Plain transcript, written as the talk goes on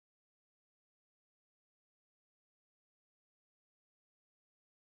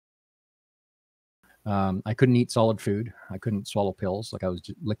I couldn't eat solid food. I couldn't swallow pills. Like I was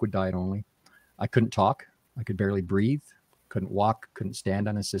just liquid diet only. I couldn't talk. I could barely breathe. Couldn't walk. Couldn't stand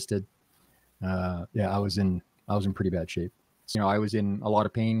unassisted. Yeah, I was in pretty bad shape. So, I was in a lot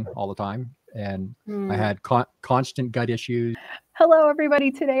of pain all the time, and I had constant gut issues. Hello,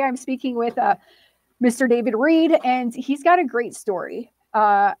 everybody. Today I'm speaking with Mr. David Ried, and he's got a great story.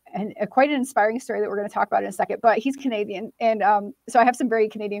 And quite an inspiring story that we're going to talk about in a second, but he's Canadian. And so I have some very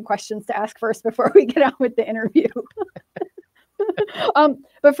Canadian questions to ask first before we get on with the interview.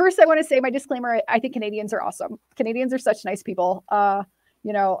 But first I want to say my disclaimer. I think Canadians are awesome. Canadians are such nice people.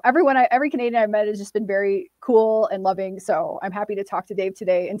 Every Canadian I've met has just been very cool and loving. So I'm happy to talk to Dave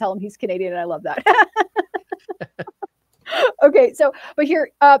today and tell him he's Canadian. And I love that. Okay. So, but here,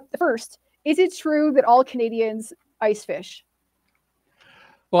 first, is it true that all Canadians ice fish?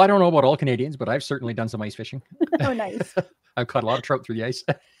 Well, I don't know about all Canadians, but I've certainly done some ice fishing. Oh, nice. I've caught a lot of trout through the ice.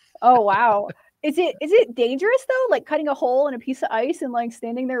 Oh, wow. Is it dangerous though? Like cutting a hole in a piece of ice and like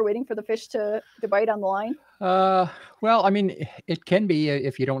standing there waiting for the fish to bite on the line? Well, I mean, it can be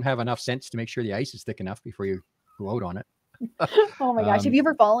if you don't have enough sense to make sure the ice is thick enough before you go out on it. Oh my gosh. Have you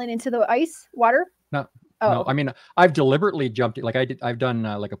ever fallen into the ice water? No. Oh. No. I mean, I've deliberately jumped like I've done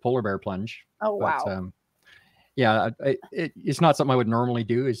like a polar bear plunge. Oh, but, wow. yeah, it's not something I would normally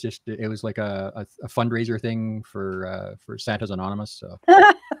do. It's just it was like a fundraiser thing for Santa's Anonymous. So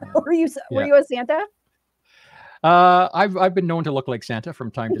were you a Santa? I've been known to look like Santa from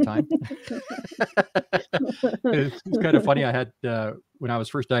time to time. It's kind of funny. I had when I was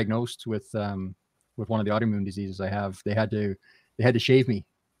first diagnosed with one of the autoimmune diseases I have, they had to shave me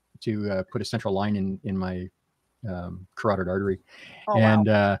to put a central line in my carotid artery. Oh, and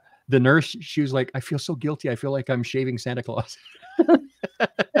wow. The nurse, she was like, I feel so guilty. I feel like I'm shaving Santa Claus.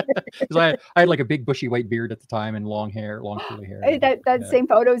 Because I had like a big bushy white beard at the time and long curly hair. That same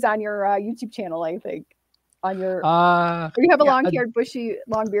photo's on your YouTube channel, I think. On your, or you have a long-haired, bushy,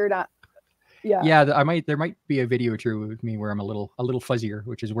 long beard on. Yeah. Yeah, there might be a video or two with me where I'm a little fuzzier,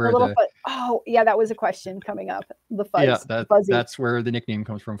 which is where oh yeah, that was a question coming up. The fuzz. Yeah, that's where the nickname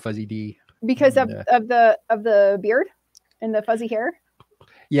comes from, Fuzzy D. Because of the beard and the fuzzy hair.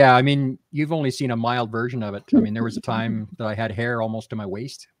 Yeah, I mean, you've only seen a mild version of it. I mean, there was a time that I had hair almost to my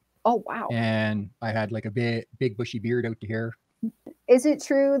waist. Oh, wow. And I had like a big bushy beard out to here. Is it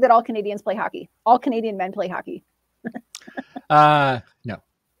true that all Canadians play hockey? All Canadian men play hockey? No. No.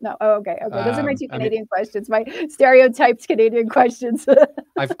 Oh, okay. Those are my two Canadian questions. My stereotyped Canadian questions.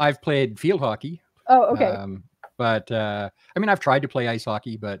 I've played field hockey. Oh, okay. But I mean, I've tried to play ice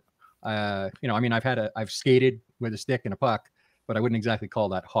hockey, but I mean, I've skated with a stick and a puck, but I wouldn't exactly call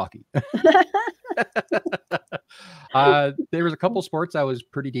that hockey. There was a couple sports I was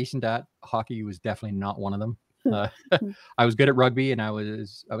pretty decent at. Hockey was definitely not one of them. I was good at rugby, and I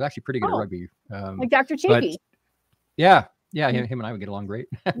was actually pretty good at rugby. Like Dr. Chapey. Yeah, him and I would get along great.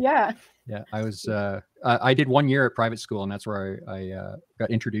 Yeah. Yeah, I was. I did 1 year at private school, and that's where I got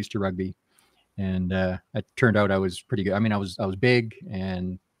introduced to rugby, and it turned out I was pretty good. I mean, I was big,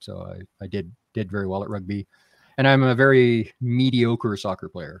 and so I did very well at rugby. And I'm a very mediocre soccer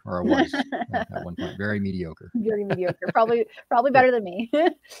player, or I was at one point. Very mediocre. Very mediocre. Probably better than me.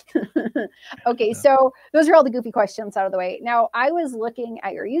 Okay, so those are all the goofy questions out of the way. Now, I was looking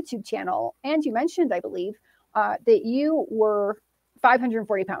at your YouTube channel, and you mentioned, I believe, that you were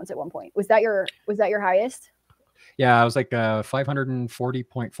 540 pounds at one point. Was that your highest? Yeah, I was like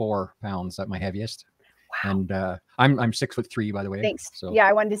 540.4 pounds at my heaviest. Wow. And I'm 6'3", by the way. Thanks. So, yeah,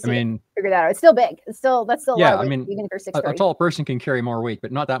 I wanted to figure that out. It's still big. That's still yeah. A lot of weight, I mean, even for 6'3". A tall person can carry more weight,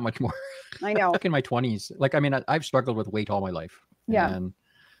 but not that much more. I know. Back in my 20s, like, I mean, I've struggled with weight all my life. Yeah.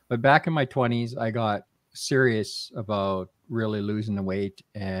 But back in my 20s, I got serious about really losing the weight,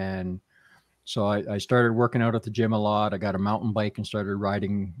 and so I started working out at the gym a lot. I got a mountain bike and started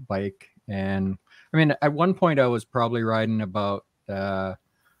riding bike. And I mean, at one point I was probably riding about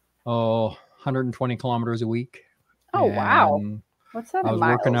 120 kilometers a week. Oh, wow. What's that? I was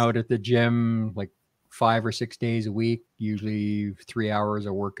working out at the gym like 5 or 6 days a week, usually 3 hours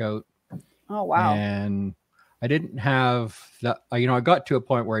of workout. Oh, wow. And I didn't have that, I got to a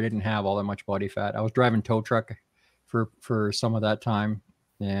point where I didn't have all that much body fat. I was driving tow truck for some of that time.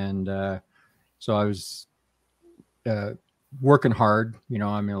 And so I was working hard,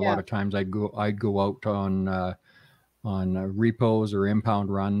 I mean, a lot of times I'd go out on repos or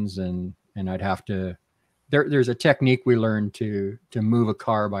impound runs, and I'd have to, there's a technique we learned to move a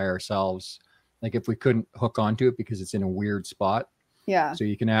car by ourselves. Like if we couldn't hook onto it because it's in a weird spot. Yeah. So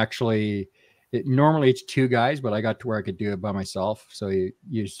you can actually, normally it's two guys, but I got to where I could do it by myself. So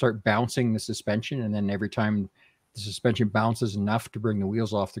you start bouncing the suspension, and then every time the suspension bounces enough to bring the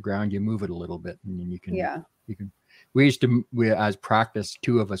wheels off the ground, you move it a little bit, and then you can. We used to, as practice,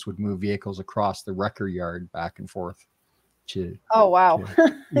 two of us would move vehicles across the wrecker yard back and forth. Oh wow,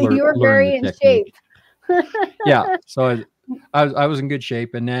 you were very in shape. Yeah, so I was in good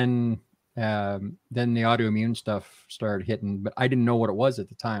shape, and then the autoimmune stuff started hitting, but I didn't know what it was at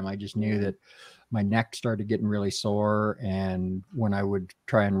the time. I just knew that my neck started getting really sore, and when I would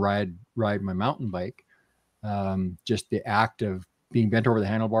try and ride my mountain bike, just the act of being bent over the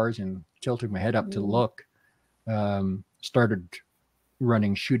handlebars and tilting my head up to look, started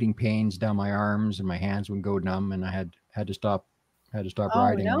running shooting pains down my arms, and my hands would go numb, and I had to stop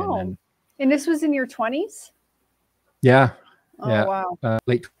riding. No. And this was in your 20s? Yeah. Oh, yeah. Wow.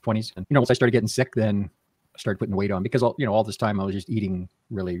 Late 20s. And, once I started getting sick, then I started putting weight on, because all this time I was just eating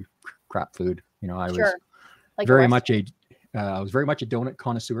really crap food. I was very much a donut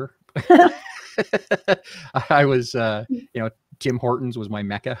connoisseur. I was, Tim Hortons was my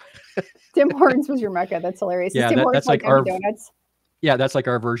mecca. Tim Hortons was your mecca. That's hilarious. Yeah, that's like our donuts. Yeah, that's like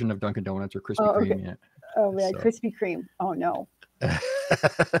our version of Dunkin' Donuts or Krispy Kreme. Okay. Yeah. Oh yeah, so. Krispy Kreme. Oh no.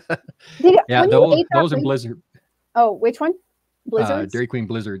 Those and Blizzard. Oh, which one? Blizzards? Dairy Queen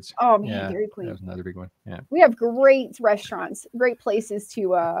Blizzards. Oh man, Dairy Queen. That was another big one. Yeah. We have great restaurants, great places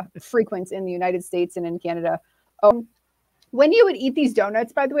to frequent in the United States and in Canada. When you would eat these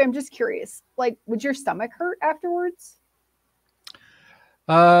donuts, by the way, I'm just curious, like, would your stomach hurt afterwards?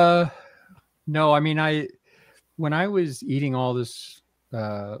 No, I mean, when I was eating all this,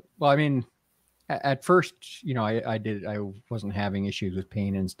 at first, I wasn't having issues with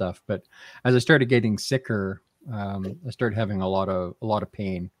pain and stuff, but as I started getting sicker, I started having a lot of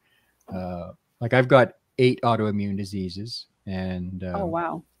pain. Like I've got 8 autoimmune diseases, and oh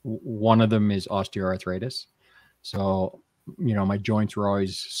wow, one of them is osteoarthritis. So, my joints were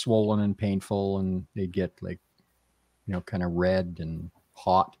always swollen and painful, and they get like, kind of red and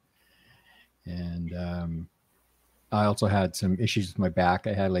hot. And I also had some issues with my back.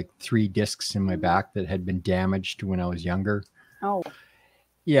 I had like 3 discs in my back that had been damaged when I was younger. Oh,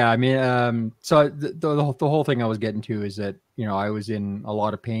 yeah. I mean, so the whole thing I was getting to is that, I was in a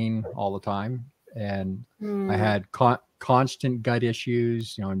lot of pain all the time, and I had constant gut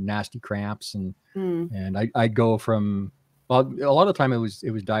issues, nasty cramps, and I'd go from, well, a lot of the time it was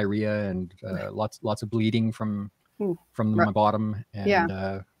diarrhea and lots of bleeding from my bottom,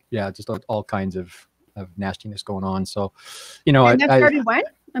 and just all kinds of nastiness going on. So, and that started when?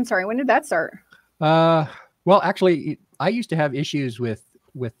 I'm sorry, when did that start? Well, actually, I used to have issues with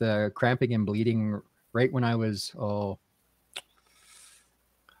cramping and bleeding right when I was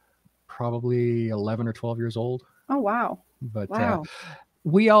probably 11 or 12 years old. Oh wow! But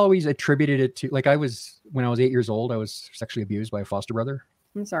we always attributed it to, like, when I was 8 years old, I was sexually abused by a foster brother.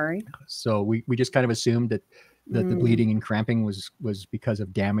 I'm sorry. So we just kind of assumed that the bleeding and cramping was because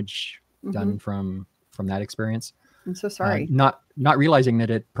of damage done from that experience. I'm so sorry. Not realizing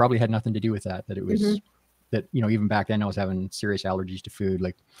that it probably had nothing to do with that. That it was that, even back then I was having serious allergies to food.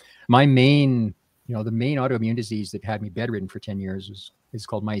 Like my main, the main autoimmune disease that had me bedridden for 10 years is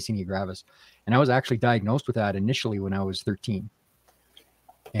called myasthenia gravis. And I was actually diagnosed with that initially when I was 13.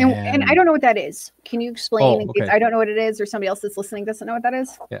 And I don't know what that is. Can you explain? Okay. I don't know what it is, or somebody else that's listening doesn't know what that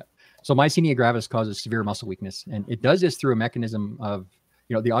is. Yeah. So myasthenia gravis causes severe muscle weakness, and it does this through a mechanism of,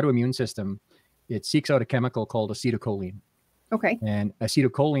 the autoimmune system. It seeks out a chemical called acetylcholine. Okay. And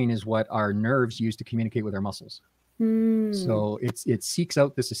acetylcholine is what our nerves use to communicate with our muscles. So it seeks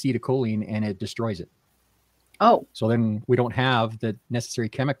out this acetylcholine and it destroys it. Oh. So then we don't have the necessary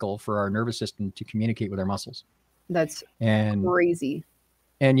chemical for our nervous system to communicate with our muscles. That's crazy.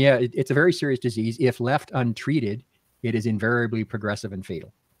 And yeah, it's a very serious disease. If left untreated, it is invariably progressive and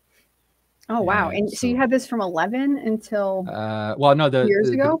fatal. Oh, wow. And so you had this from 11 until years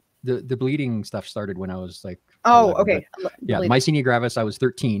ago? The bleeding stuff started when I was like, oh, 11, okay. Yeah, myasthenia gravis, I was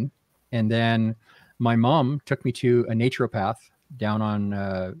 13. And then my mom took me to a naturopath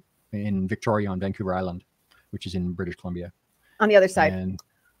down in Victoria on Vancouver Island, which is in British Columbia. On the other side. And,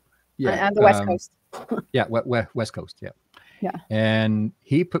 on the West Coast. Yeah, West Coast, yeah. Yeah. And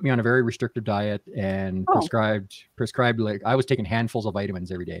he put me on a very restrictive diet and prescribed, like, I was taking handfuls of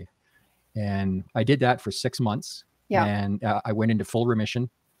vitamins every day. And I did that for 6 months. Yeah. And I went into full remission.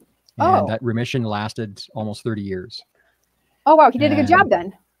 And that remission lasted almost 30 years. Oh, wow. He did a good job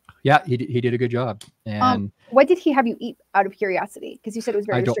then. Yeah, he did a good job. And what did he have you eat, out of curiosity? Because you said it was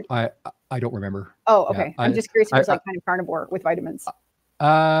very restricted. I don't remember. Oh, okay. I'm just curious if it was like kind of carnivore with vitamins.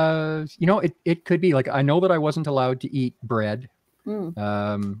 It could be. Like, I know that I wasn't allowed to eat bread.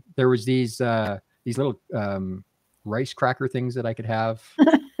 There was these little rice cracker things that I could have.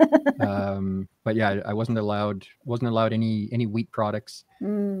 But yeah, I wasn't allowed any wheat products.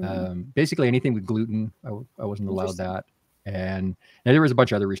 Basically anything with gluten, I wasn't allowed that. And there was a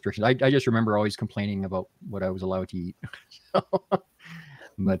bunch of other restrictions. I just remember always complaining about what I was allowed to eat.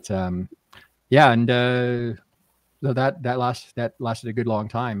 But yeah, and so that lasted a good long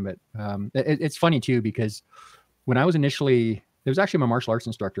time. But it's funny too, because when I was initially, it was actually my martial arts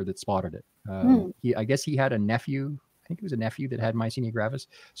instructor that spotted it. I guess he had a nephew. I think it was a nephew that had myasthenia gravis.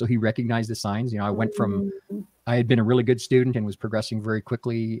 So he recognized the signs. You know, I went from, I had been a really good student and was progressing very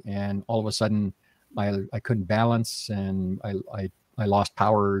quickly. And all of a sudden I couldn't balance, and I lost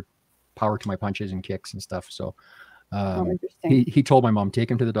power to my punches and kicks and stuff. So he told my mom, take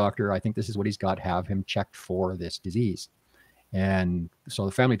him to the doctor. I think this is what he's got. Have him checked for this disease. And so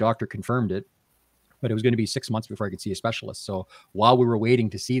the family doctor confirmed it, but it was going to be 6 months before I could see a specialist. So while we were waiting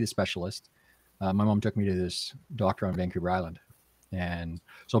to see the specialist, my mom took me to this doctor on Vancouver Island. And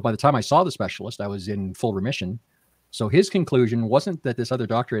so by the time I saw the specialist, I was in full remission. So his conclusion wasn't that this other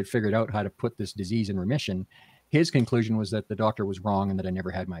doctor had figured out how to put this disease in remission. His conclusion was that the doctor was wrong and that I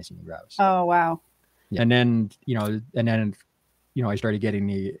never had myasthenia gravis. Oh, wow. Yeah. And then, I started getting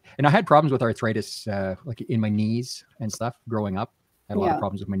and I had problems with arthritis, like in my knees and stuff growing up. I had a lot of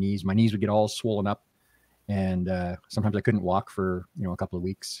problems with my knees. My knees would get all swollen up, and sometimes I couldn't walk for, a couple of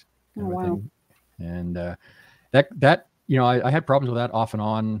weeks. Wow. And that I had problems with that off and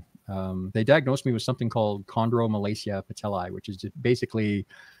on. They diagnosed me with something called chondromalacia patelli, which is just basically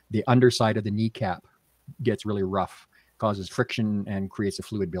the underside of the kneecap gets really rough, causes friction and creates a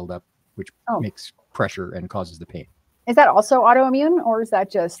fluid buildup, which makes pressure and causes the pain. Is that also autoimmune, or is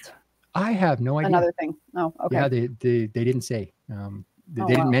that just? I have no idea. Another thing. Oh, okay. Yeah, they didn't say. They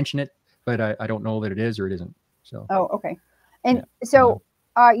didn't mention it, but I don't know that it is or it isn't. So. Oh, okay. And so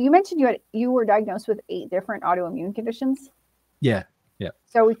you mentioned you were diagnosed with 8 different autoimmune conditions. Yeah. Yeah.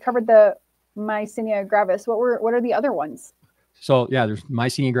 So we covered the myasthenia gravis. What are the other ones? So yeah, there's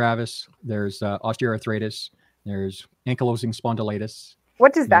myasthenia gravis. There's osteoarthritis. There's ankylosing spondylitis.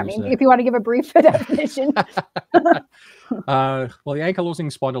 What does that mean? If you want to give a brief definition. Well, the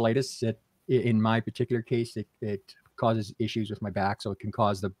ankylosing spondylitis, in my particular case, it causes issues with my back. So it can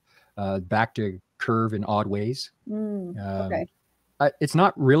cause the back to curve in odd ways. Okay. It's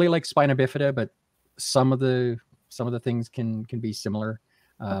not really like spina bifida, but some of the things can be similar.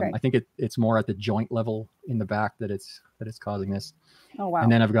 I think it's more at the joint level in the back that it's causing this. Oh, wow.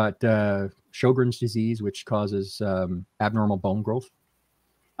 And then I've got Sjogren's disease, which causes abnormal bone growth.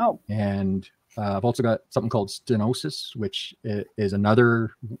 Oh. And I've also got something called stenosis, which is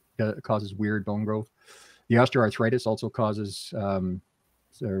another causes weird bone growth. The osteoarthritis also causes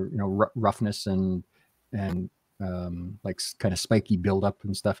roughness and like kind of spiky buildup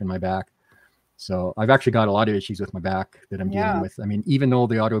and stuff in my back. So I've actually got a lot of issues with my back that I'm dealing with. I mean, even though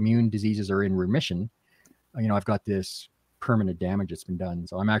the autoimmune diseases are in remission, I've got this permanent damage that's been done.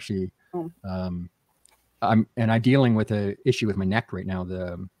 So I'm actually, I'm dealing with an issue with my neck right now.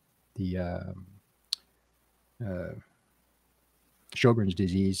 The Sjogren's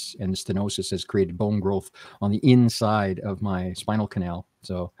disease and the stenosis has created bone growth on the inside of my spinal canal.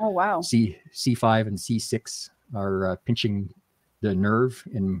 So C5 and C6 are pinching the nerve,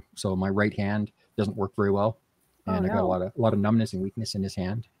 and so my right hand doesn't work very well, and I got a lot of numbness and weakness in this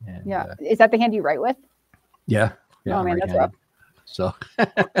hand. And, is that the hand you write with? Yeah. Oh man, that's rough. So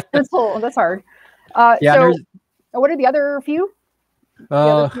that's hard. So what are the other few? The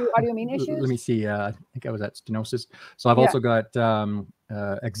other few autoimmune issues? Let me see. I think I was at stenosis. So I've also got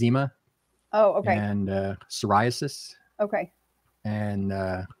eczema. Oh, okay. And psoriasis. Okay. And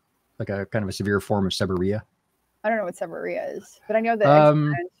like a kind of a severe form of seborrhea. I don't know what seborrhea is, but I know that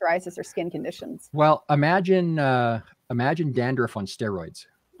eczema and psoriasis are skin conditions. Well, imagine dandruff on steroids.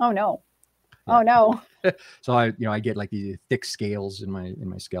 Oh no. Yeah. Oh no. So I get like these thick scales in my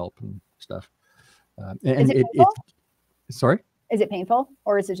scalp and stuff. Is it painful? Sorry? Is it painful,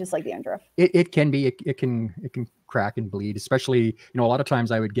 or is it just like dandruff? It can be. It can crack and bleed. Especially, a lot of times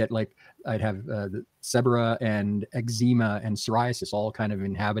I would get I'd have the seborrhea and eczema and psoriasis all kind of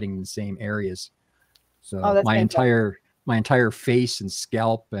inhabiting the same areas. So my entire face and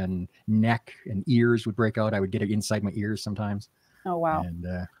scalp and neck and ears would break out. I would get it inside my ears sometimes. Oh wow! And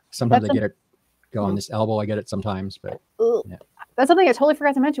sometimes I get it go on this elbow. I get it sometimes, but that's something I totally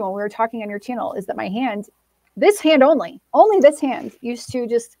forgot to mention when we were talking on your channel. Is that my hand? This hand only this hand used to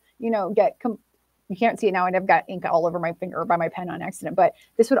just, get, you can't see it now. And I've got ink all over my finger by my pen on accident, but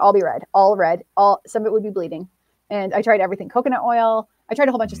this would all be red, some of it would be bleeding. And I tried everything, coconut oil. I tried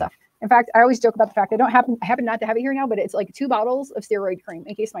a whole bunch of stuff. In fact, I always joke about the fact I happen not to have it here now, but it's like 2 bottles of steroid cream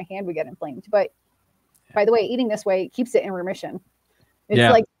in case my hand would get inflamed. But by the way, eating this way keeps it in remission. It's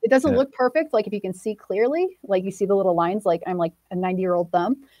Yeah. like, it doesn't Yeah. look perfect. Like if you can see clearly, like you see the little lines, like I'm like a 90-year-old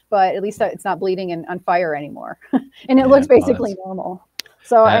thumb, but at least it's not bleeding and on fire anymore. And it looks basically normal.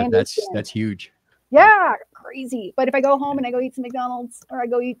 So I understand. That's huge. Yeah, crazy. But if I go home and I go eat some McDonald's or I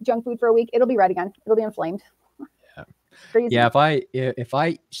go eat junk food for a week, it'll be red again. It'll be inflamed. Yeah. Crazy. Yeah. If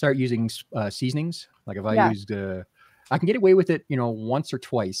I start using seasonings, like if I used, I can get away with it, once or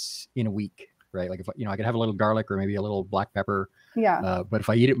twice in a week, right? Like if I could have a little garlic or maybe a little black pepper. Yeah. But if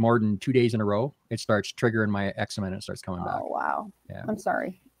I eat it more than 2 days in a row, it starts triggering my eczema and it starts coming back. Oh, wow. Yeah. I'm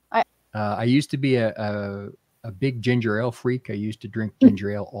sorry. I used to be a big ginger ale freak. I used to drink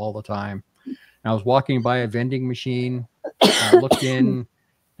ginger ale all the time. And I was walking by a vending machine. I looked in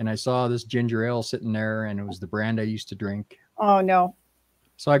and I saw this ginger ale sitting there, and it was the brand I used to drink. Oh, no.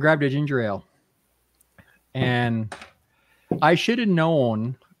 So I grabbed a ginger ale, and I should have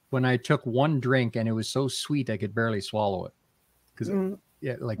known when I took one drink, and it was so sweet I could barely swallow it. Because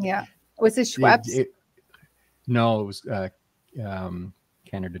was this Schweppes? No, it was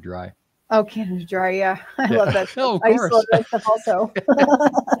Canada Dry. Oh, Canada Dry, yeah. I love that. Oh, of I used to love that stuff also.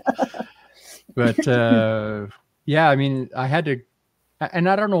 But yeah, I mean, I had to, and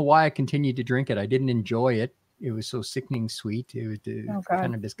I don't know why I continued to drink it. I didn't enjoy it. It was so sickening sweet. It was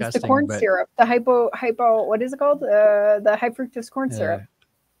kind of disgusting. It's the corn syrup, the hypo, what is it called? The high fructose corn syrup.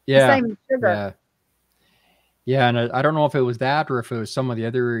 Yeah. It's not even sugar. Yeah. And I don't know if it was that or if it was some of the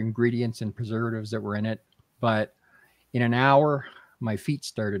other ingredients and preservatives that were in it. But in an hour, my feet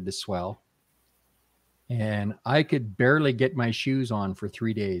started to swell. And I could barely get my shoes on for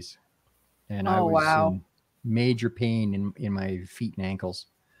 3 days. And I was in major pain in my feet and ankles.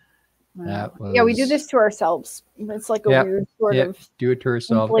 Wow. We do this to ourselves. It's like a weird sort of do it to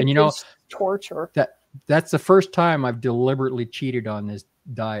ourselves. And torture. That's the first time I've deliberately cheated on this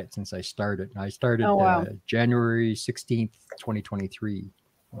diet since I started. I started January 16th, 2023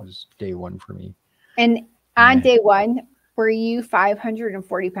 was day one for me. And on day one, were you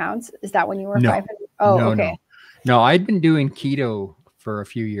 540 pounds? Is that when you were 500? Oh, no, okay. No, I'd been doing keto for a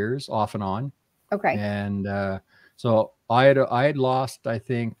few years off and on. Okay. And so I had lost, I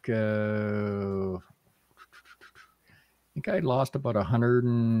think I had lost about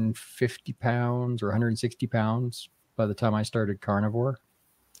 150 pounds or 160 pounds by the time I started Carnivore.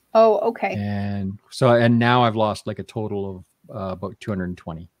 Oh, okay. And now I've lost like a total of about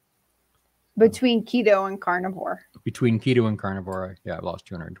 220. Between keto and Carnivore. Between keto and Carnivore, I've lost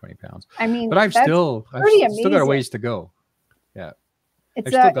 220 pounds. I mean, but I've still got a ways to go. Yeah.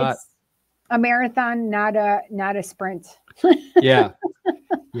 It's a marathon, not a sprint. Yeah.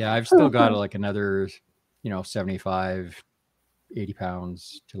 I've still got like another, 75, 80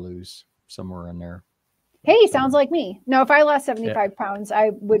 pounds to lose, somewhere in there. Hey, sounds like me. No, if I lost 75 pounds,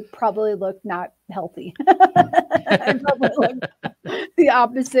 I would probably look not healthy. I'd probably look the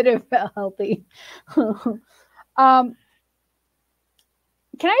opposite of healthy. Can I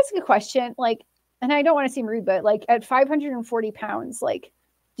ask a question? Like, and I don't want to seem rude, but like at 540 pounds, like,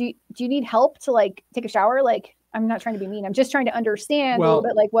 do you need help to like take a shower? Like, I'm not trying to be mean. I'm just trying to understand a little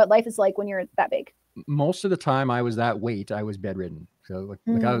bit like what life is like when you're that big. Most of the time I was that weight, I was bedridden. So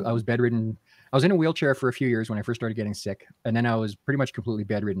like I was bedridden. I was in a wheelchair for a few years when I first started getting sick. And then I was pretty much completely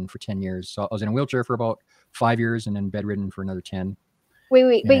bedridden for 10 years. So I was in a wheelchair for about 5 years and then bedridden for another 10.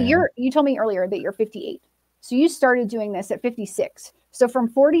 Wait. But you told me earlier that you're 58. So you started doing this at 56. So from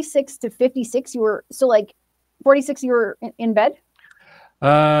 46 to 56, you were, so like 46, you were in bed?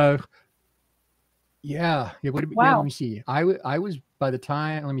 Yeah. It would have been, wow. Let me see. I was by the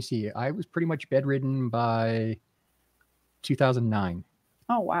time, let me see. I was pretty much bedridden by 2009.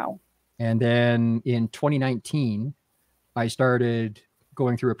 Oh, wow. And then in 2019, I started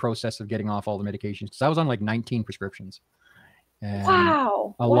going through a process of getting off all the medications because I was on like 19 prescriptions. And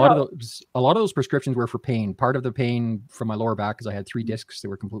wow. A lot of those prescriptions were for pain. Part of the pain from my lower back because I had 3 discs that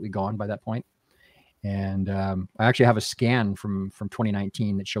were completely gone by that point. And I actually have a scan from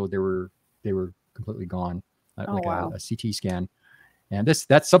 2019 that showed they were completely gone, a CT scan. And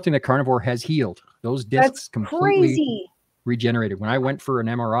that's something that Carnivore has healed. Those discs completely regenerated. When I went for an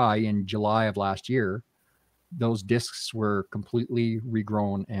MRI in July of last year, those discs were completely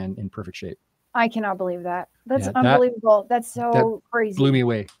regrown and in perfect shape. I cannot believe that. That's unbelievable. That's so crazy. Blew me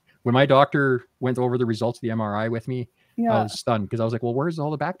away. When my doctor went over the results of the MRI with me, I was stunned because I was like, well, where's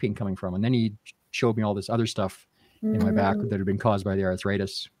all the back pain coming from? And then he showed me all this other stuff in my back that had been caused by the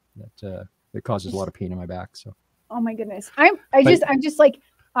arthritis that causes a lot of pain in my back. So, oh my goodness. I'm just like,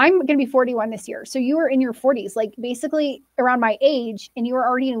 I'm going to be 41 this year. So you were in your 40s, like basically around my age, and you were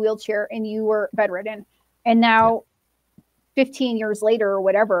already in a wheelchair and you were bedridden. And now 15 years later or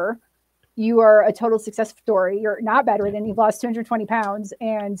whatever, you are a total success story. You're not bedridden. You've lost 220 pounds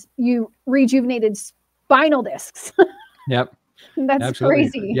and you rejuvenated spinal discs. Yep. That's Absolutely.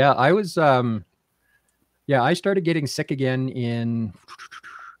 crazy. Yeah. I was, yeah, I started getting sick again in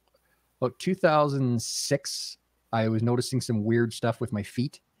about 2006. I was noticing some weird stuff with my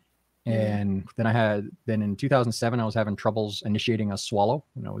feet. And then in 2007, I was having troubles initiating a swallow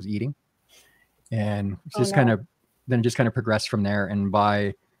when I was eating. And just kind of progressed from there. And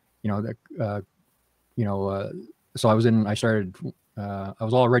by, so I was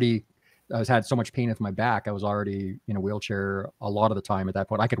had so much pain with my back. I was already in a wheelchair a lot of the time at that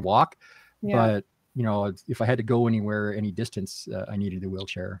point. I could walk, but if I had to go anywhere, any distance, I needed the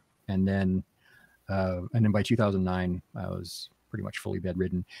wheelchair. And then by 2009, I was pretty much fully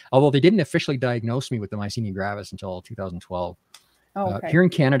bedridden. Although they didn't officially diagnose me with the myasthenia gravis until 2012. Here in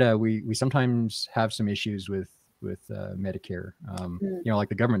Canada, we sometimes have some issues with Medicare. Like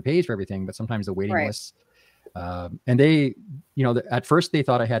the government pays for everything, but sometimes the waiting lists. And they, at first they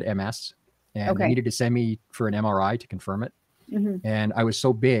thought I had MS, and they needed to send me for an MRI to confirm it. And I was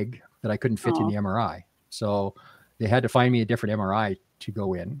so big that I couldn't fit in the MRI. So they had to find me a different MRI to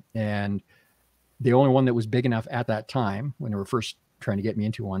go in. And the only one that was big enough at that time, when they were first trying to get me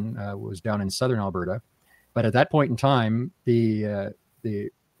into one, was down in southern Alberta. But at that point in time, the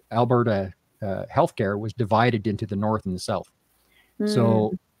Alberta healthcare was divided into the north and the south.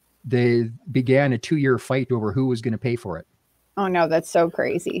 So they began a 2-year fight over who was going to pay for it. Oh no, that's so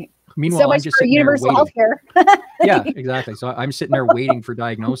crazy. Meanwhile, so much I'm just for universal healthcare. Yeah, exactly. So I'm sitting there waiting for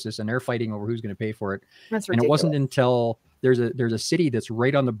diagnosis, and they're fighting over who's going to pay for it. That's ridiculous. And it wasn't until there's a city that's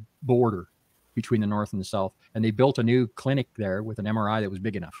right on the border between the north and the south, and they built a new clinic there with an MRI that was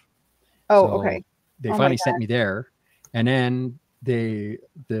big enough. They finally sent me there, and then the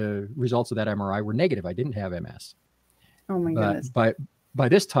results of that MRI were negative. I didn't have MS. Oh my goodness. But by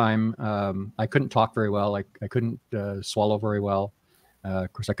this time, I couldn't talk very well. I couldn't swallow very well.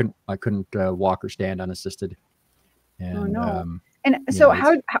 Of course, I couldn't walk or stand unassisted. And,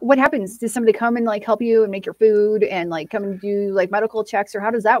 what happens? Does somebody come and like help you and make your food and like come and do like medical checks, or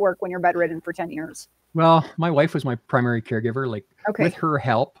how does that work when you're bedridden for 10 years? Well, my wife was my primary caregiver. Like with her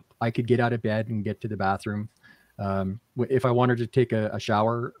help, I could get out of bed and get to the bathroom. If I wanted to take a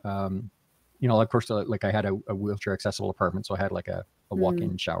shower, of course, like I had a wheelchair accessible apartment, so I had like a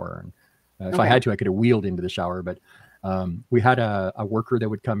walk-in shower. And if I had to, I could have wheeled into the shower. But we had a worker that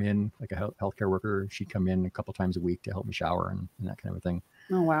would come in, like a healthcare worker. She'd come in a couple times a week to help me shower and that kind of a thing.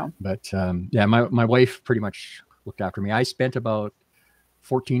 Oh, wow. But my wife pretty much looked after me. I spent about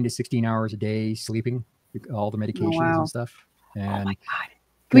 14 to 16 hours a day sleeping, all the medications and stuff. And oh my God.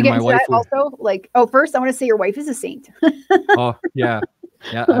 Can we get into that also? Like, first I want to say your wife is a saint. Oh yeah.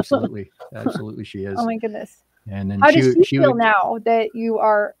 Yeah, absolutely. Absolutely. She is. Oh my goodness. And then how does she feel now that you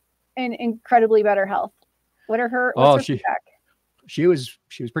are in incredibly better health? What's her feedback? She was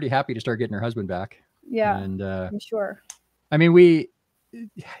pretty happy to start getting her husband back. Yeah. And I'm sure. I mean,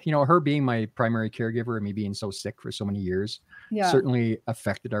 her being my primary caregiver and me being so sick for so many years certainly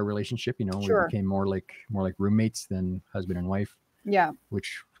affected our relationship. We became more like roommates than husband and wife. Yeah.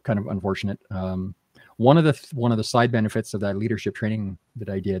 Which kind of unfortunate. One of the side benefits of that leadership training that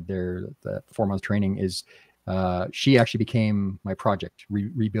I did there, the 4-month training, is she actually became my project,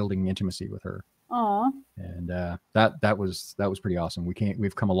 rebuilding intimacy with her. Aww. And that was pretty awesome.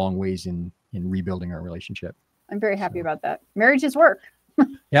 We've come a long ways in rebuilding our relationship. I'm very happy about that. Marriage is work.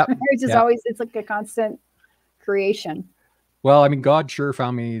 Yeah. Marriage is always, it's like a constant creation. Well, I mean, God sure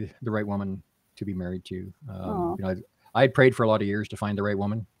found me the right woman to be married to. I had prayed for a lot of years to find the right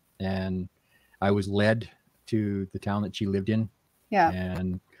woman, and I was led to the town that she lived in. Yeah.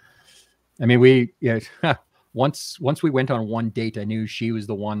 And I mean, once we went on one date, I knew she was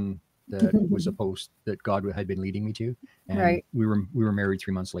the one that was supposed, that God had been leading me to. And we were married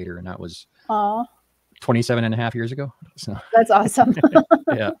 3 months later, and that was 27 and a half years ago. So that's awesome.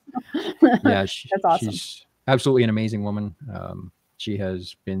 Yeah. That's awesome. She's absolutely an amazing woman. She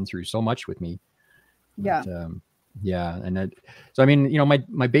has been through so much with me. Yeah. But, and so I mean,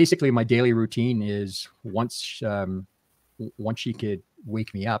 my basically my daily routine is once she could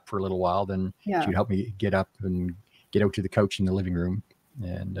wake me up for a little while, then she'd help me get up and get out to the couch in the living room,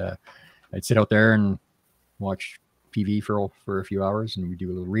 and I'd sit out there and watch TV for a few hours, and we'd do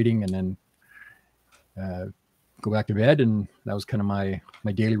a little reading, and then go back to bed. And that was kind of my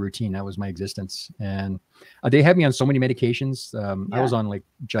daily routine. That was my existence. And they had me on so many medications. I was on like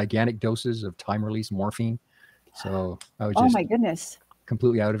gigantic doses of time release morphine. So I was just, oh my goodness,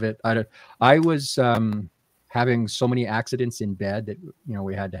 completely out of it. I was having so many accidents in bed that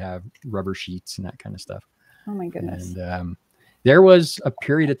we had to have rubber sheets and that kind of stuff. Oh my goodness. And There was a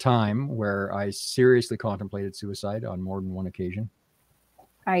period of time where I seriously contemplated suicide on more than one occasion.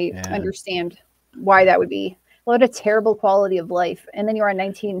 I understand why that would be. What a terrible quality of life. And then you're on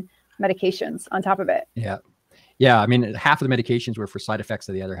 19 medications on top of it. Yeah. Yeah. I mean, half of the medications were for side effects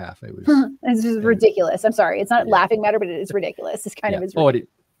of the other half. It was, it's just ridiculous. I'm sorry. It's not laughing matter, but it is ridiculous. It's kind of is. Oh, it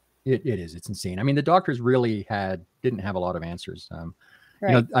is. It's insane. I mean, the doctors really didn't have a lot of answers.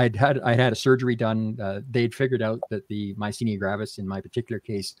 Right. You know, I had a surgery done. They'd figured out that the myasthenia gravis in my particular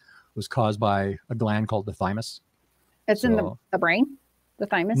case was caused by a gland called the thymus. It's in the brain, the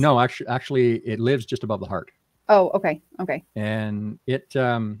thymus? No, actually it lives just above the heart. Oh, okay. Okay. And it's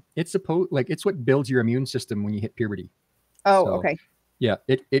it's what builds your immune system when you hit puberty. Oh, so, okay. Yeah,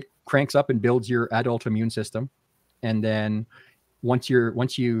 it cranks up and builds your adult immune system. And then once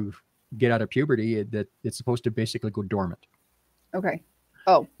you get out of puberty, it's supposed to basically go dormant. Okay.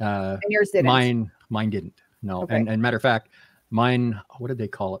 Oh, and yours didn't. Mine didn't. No. Okay. And matter of fact, mine, what did they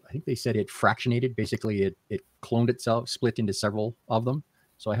call it? I think they said it fractionated. Basically, it cloned itself, split into several of them.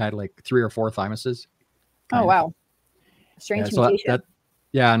 So I had like 3 or 4 thymuses. Oh, wow. Strange mutation.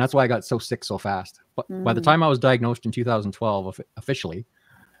 And that's why I got so sick so fast. But by the time I was diagnosed in 2012, officially,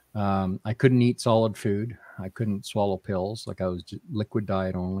 I couldn't eat solid food. I couldn't swallow pills. Like I was liquid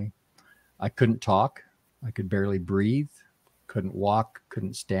diet only. I couldn't talk. I could barely breathe. Couldn't walk.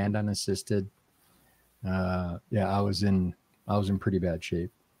 Couldn't stand unassisted. I was in pretty bad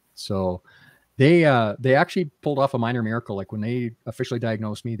shape. So they actually pulled off a minor miracle. Like when they officially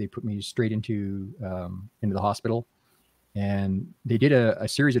diagnosed me, they put me straight into the hospital, and they did a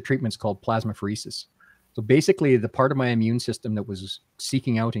series of treatments called plasmapheresis. So basically, the part of my immune system that was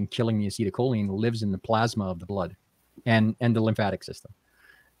seeking out and killing the acetylcholine lives in the plasma of the blood and the lymphatic system.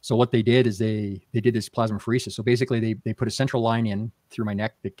 So what they did is they did this plasmapheresis. So basically, they put a central line in through my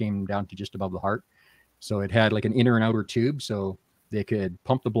neck that came down to just above the heart. So it had like an inner and outer tube, so they could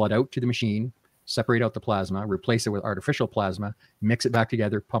pump the blood out to the machine, separate out the plasma, replace it with artificial plasma, mix it back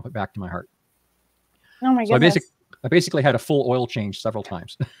together, pump it back to my heart. Oh my goodness. So I basically had a full oil change several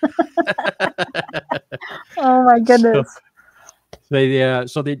times. Oh my goodness.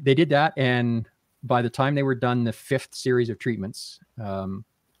 So they did that. And by the time they were done the 5th series of treatments,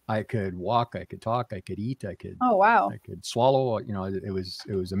 I could walk, I could talk, I could eat, I could, oh wow, I could swallow, you know, it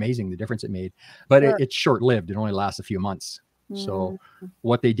was amazing the difference it made, but sure. It's short-lived. It only lasts a few months. So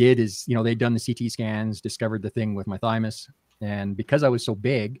what they did is, you know, they'd done the CT scans, discovered the thing with my thymus. And because I was so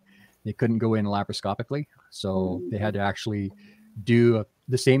big, they couldn't go in laparoscopically. So they had to actually do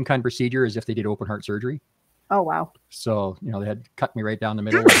the same kind of procedure as if they did open heart surgery. Oh, wow. So, you know, they had cut me right down the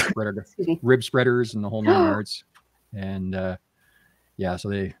middle, rib spreaders and the whole 9 yards. And so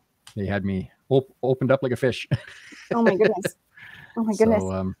they had me opened up like a fish. Oh my goodness. Oh my goodness.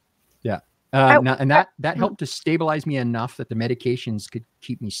 So, that helped to stabilize me enough that the medications could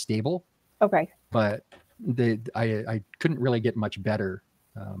keep me stable. Okay. But I couldn't really get much better.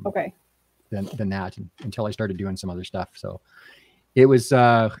 Than that until I started doing some other stuff. So it was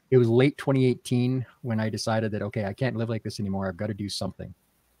late 2018 when I decided that, okay, I can't live like this anymore. I've got to do something.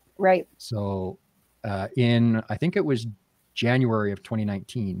 Right. So I think it was January of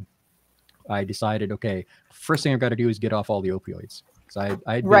 2019, I decided, okay, first thing I've got to do is get off all the opioids. So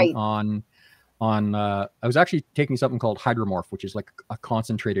I'd been on I was actually taking something called Hydromorph, which is like a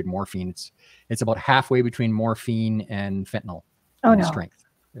concentrated morphine. It's about halfway between morphine and fentanyl. Oh no. Strength.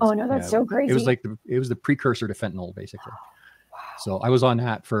 Oh no, that's so crazy. It was the precursor to fentanyl, basically. Wow. So I was on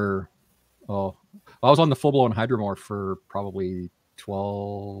that I was on the full-blown Hydromorph for probably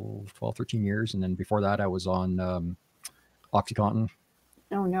 13 years. And then before that, I was on OxyContin.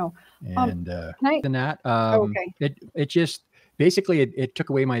 Oh no. And it just basically it took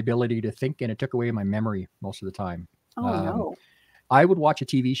away my ability to think, and it took away my memory most of the time. Oh no. I would watch a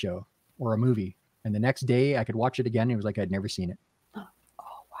TV show or a movie, and the next day I could watch it again. It was like I'd never seen it. Oh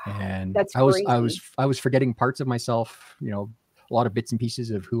wow. And that's I was forgetting parts of myself, you know, a lot of bits and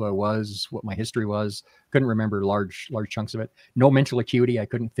pieces of who I was, what my history was. Couldn't remember large chunks of it. No mental acuity. I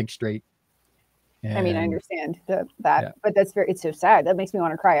couldn't think straight. And, I mean, I understand that, but it's so sad. That makes me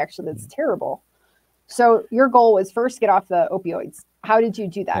want to cry. Actually, that's terrible. So your goal was first get off the opioids. How did you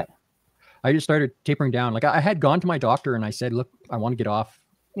do that? Yeah. I just started tapering down. Like I had gone to my doctor and I said, look, I want to get off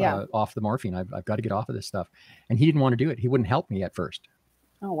the morphine. I've got to get off of this stuff. And he didn't want to do it. He wouldn't help me at first.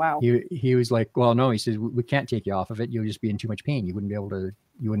 Oh, wow. He was like, well, no, he says, we can't take you off of it. You'll just be in too much pain. You wouldn't be able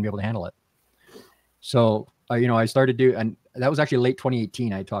to handle it. So, I started and that was actually late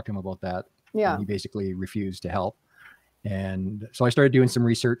 2018. I talked to him about that. Yeah. And he basically refused to help. And so I started doing some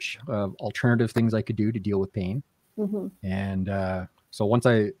research of alternative things I could do to deal with pain. Mm-hmm. And so once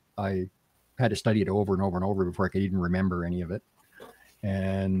I had to study it over and over and over before I could even remember any of it.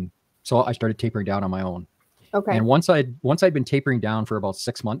 And so I started tapering down on my own. Okay. And once I'd been tapering down for about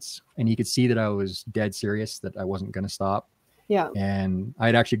 6 months, and you could see that I was dead serious, that I wasn't going to stop. Yeah. And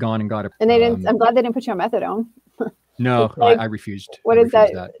I'd actually gone and got a. And they didn't. I'm glad they didn't put you on methadone. No, like, I refused. What I is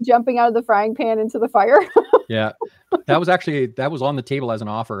refused that? Jumping out of the frying pan into the fire? Yeah, that was on the table as an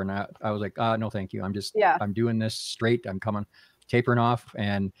offer, and I was like, no, thank you. I'm doing this straight. I'm tapering off,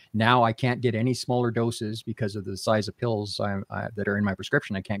 and now I can't get any smaller doses because of the size of pills that are in my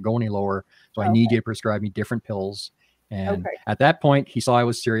prescription. I can't go any lower, so I need you to prescribe me different pills. And at that point, he saw I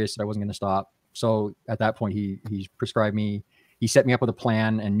was serious, that I wasn't going to stop. So at that point, he prescribed me. He set me up with a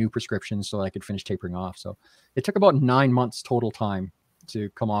plan and new prescriptions so I could finish tapering off. So it took about 9 months total time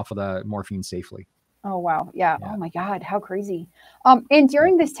to come off of the morphine safely. Oh, wow. Yeah. Oh my God. How crazy. And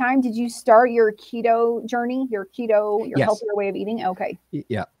during this time, did you start your keto journey, your healthier way of eating? Okay.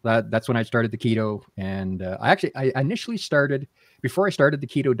 Yeah. That's when I started the keto. And I initially started, before I started the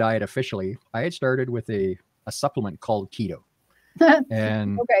keto diet officially, I had started with a supplement called keto.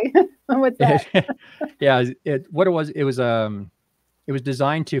 And okay. What's that? It was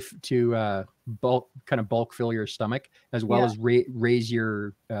designed to bulk fill your stomach, as well as raise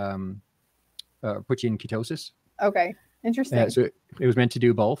your put you in ketosis. Okay. Interesting. So it was meant to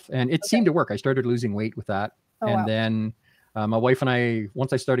do both, and it seemed to work. I started losing weight with that. Then my wife and I,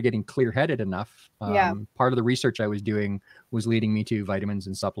 once I started getting clear-headed enough, part of the research I was doing was leading me to vitamins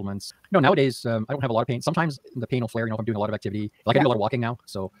and supplements. Nowadays, I don't have a lot of pain. Sometimes the pain will flare, if I'm doing a lot of activity. Like I do a lot of walking now.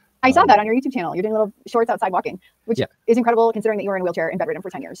 So I saw that on your YouTube channel. You're doing little shorts outside walking, which is incredible considering that you were in a wheelchair and bedridden for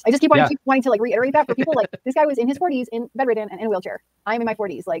 10 years. I just keep wanting to like reiterate that for people. Like this guy was in his 40s in bedridden and in a wheelchair. I'm in my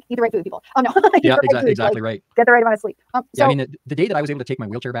 40s. Like eat the right food, people. Oh no. Exactly right. Get the right amount of sleep. I mean, the day that I was able to take my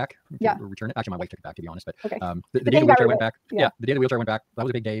wheelchair back, return it. Actually, my wife took it back, to be honest. But the day the wheelchair went back, the day the wheelchair went back, that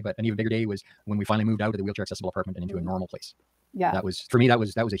was a big day. But an even bigger day was when we finally moved out of the wheelchair accessible apartment and into a normal place. Yeah, that was for me. That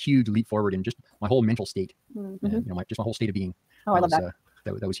was a huge leap forward in just my whole mental state. And, my whole state of being. Oh, I love that.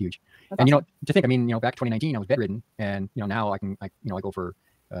 That was huge. That's and awesome. To think, I mean, back 2019, I was bedridden, and now I go for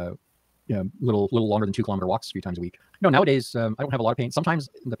little longer than 2 kilometer walks a few times a week. Nowadays I don't have a lot of pain. Sometimes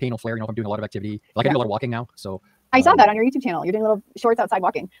the pain will flare, if I'm doing a lot of activity. Like I do a lot of walking now. So I saw that on your YouTube channel. You're doing little shorts outside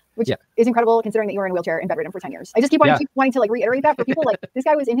walking, which is incredible considering that you were in a wheelchair and bedridden for 10 years. I just keep wanting to like reiterate that for people. Like this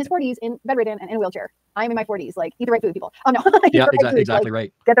guy was in his 40s in bedridden and in a wheelchair. I'm in my 40s. Like eat the right food, people. Oh no. Exactly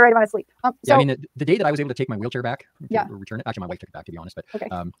right. Get the right amount of sleep. I mean, the day that I was able to take my wheelchair back, return it. Actually, my wife took it back, to be honest. But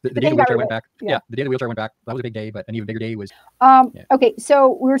the day the wheelchair went back, the day the wheelchair went back, that was a big day. But an even bigger day was. Okay,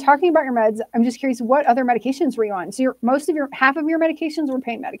 so we were talking about your meds. I'm just curious, what other medications were you on? So half of your medications were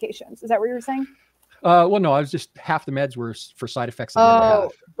pain medications. Is that what you were saying? Well, no, I was just half the meds were for side effects. Of the other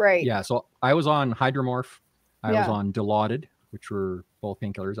half. Right. Yeah. So I was on Hydromorph. I was on Dilaudid, which were both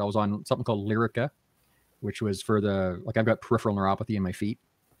painkillers. I was on something called Lyrica, which was for I've got peripheral neuropathy in my feet.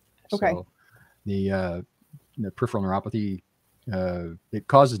 Okay. So the peripheral neuropathy, it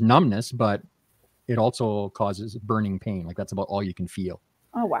causes numbness, but it also causes burning pain. Like that's about all you can feel.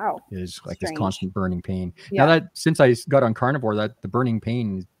 Oh, wow. Is like this constant burning pain. Now that since I got on Carnivore, that the burning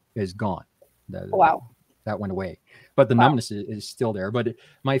pain is gone. That went away, but the numbness is still there. But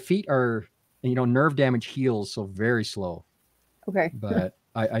my feet are, nerve damage heals so very slow. Okay. But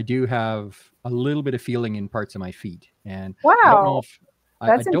I do have a little bit of feeling in parts of my feet, and wow, I don't know if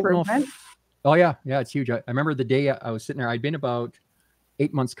that's I don't know improvement. Oh yeah, it's huge. I remember the day I was sitting there. I'd been about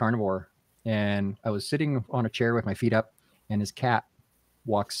 8 months carnivore, and I was sitting on a chair with my feet up, and his cat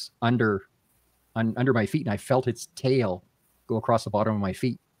walks under my feet, and I felt its tail go across the bottom of my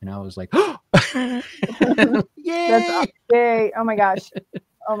feet. And I was like, oh, yay! Yay. Oh my gosh.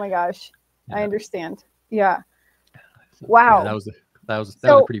 I understand. Yeah. Wow. Yeah, that was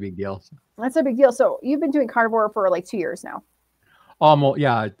a pretty big deal. That's a big deal. So you've been doing carnivore for like 2 years now.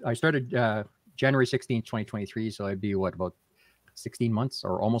 I started January 16th, 2023. So I'd be about 16 months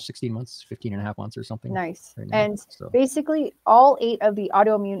or almost 16 months, 15 and a half months or something. Nice. Right and basically all 8 of the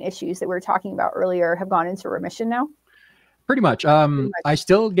autoimmune issues that we were talking about earlier have gone into remission now. Pretty much. I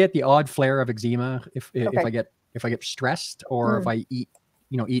still get the odd flare of eczema if I get stressed or if I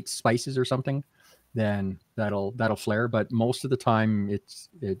eat spices or something, then that'll flare. But most of the time it's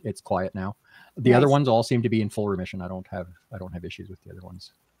quiet now. The other ones all seem to be in full remission. I don't have issues with the other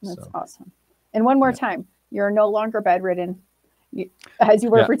ones. That's awesome. And one more time, you're no longer bedridden. As you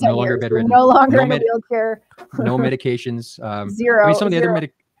were for 10 years. You're no longer in a wheelchair. No medications. Zero. I mean, some of the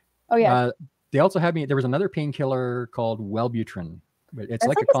other they also had me. There was another painkiller called Wellbutrin, but it's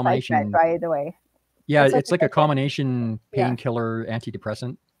like a combination. By the way, it's like a combination painkiller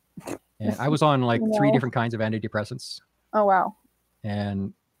antidepressant. And I was on like 3 different kinds of antidepressants. Oh wow!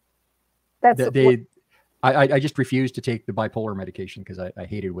 And That's I just refused to take the bipolar medication because I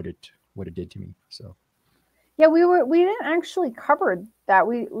hated what it did to me. So yeah, we didn't actually cover that.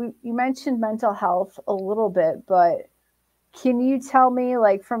 You mentioned mental health a little bit, but can you tell me,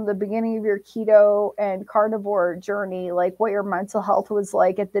 like, from the beginning of your keto and carnivore journey, like what your mental health was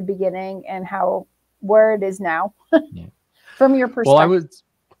like at the beginning and where it is now? yeah. From your perspective?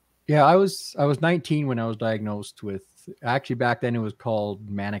 Well, I was 19 when I was diagnosed with, actually back then it was called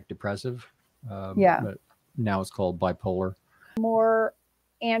manic depressive. But now it's called bipolar. More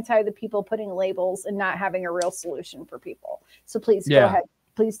anti the people putting labels and not having a real solution for people. So please go ahead.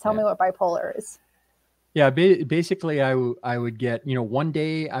 Please tell me what bipolar is. Yeah, basically I would get, one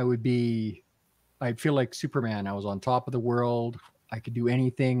day I'd feel like Superman. I was on top of the world. I could do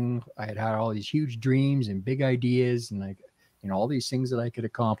anything. I had all these huge dreams and big ideas and like, all these things that I could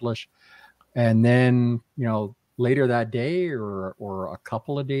accomplish. And then, later that day or a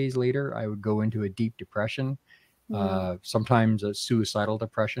couple of days later, I would go into a deep depression, sometimes a suicidal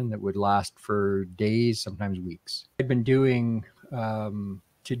depression that would last for days, sometimes weeks. I'd been doing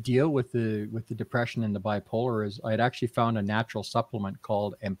to deal with the depression and the bipolar is I'd actually found a natural supplement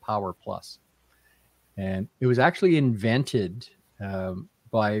called Empower Plus. And it was actually invented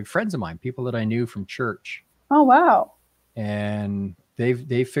by friends of mine, people that I knew from church. Oh, wow. And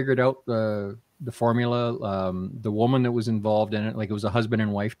they figured out the formula. The woman that was involved in it, like it was a husband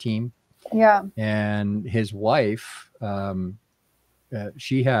and wife team. Yeah. And his wife,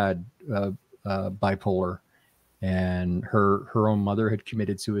 she had bipolar, and her own mother had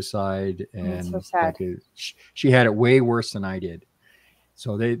committed suicide, and so sad. She had it way worse than I did.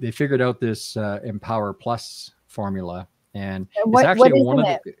 So they figured out this Empower Plus formula, and it's actually one of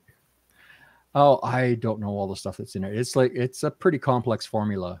the. Oh, I don't know all the stuff that's in it. It's a pretty complex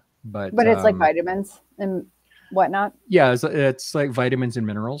formula, but it's like vitamins and whatnot. Yeah, it's like vitamins and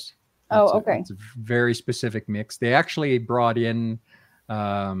minerals. It's a very specific mix. They actually brought in,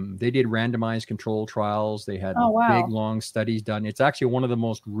 they did randomized control trials. They had big, long studies done. It's actually one of the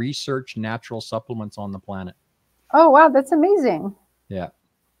most researched natural supplements on the planet. Oh, wow. That's amazing. Yeah.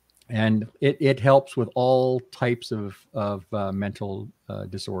 And it helps with all types of mental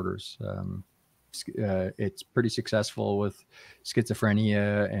disorders. It's pretty successful with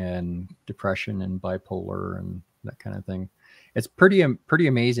schizophrenia and depression and bipolar and that kind of thing. It's pretty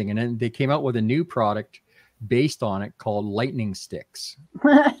amazing. And then they came out with a new product based on it called lightning sticks.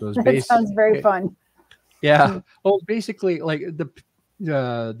 So that sounds very fun. Yeah. Well, basically like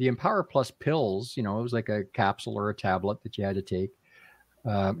the Empower Plus pills, it was like a capsule or a tablet that you had to take.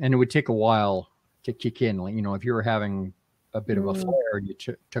 And it would take a while to kick in. Like, if you were having a bit of a flare and you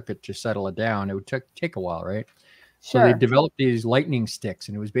took it to settle it down, it would take a while, right? Sure. So they developed these lightning sticks,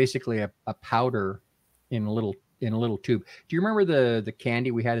 and it was basically a powder in a little tube. Do you remember the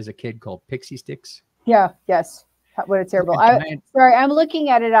candy we had as a kid called Pixie Sticks? Yeah. Yes. What a terrible. Sorry, I'm looking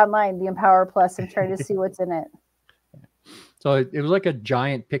at it online, the Empower Plus. I'm trying to see what's in it. So it was like a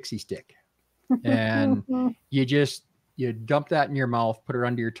giant pixie stick, and you dump that in your mouth, put it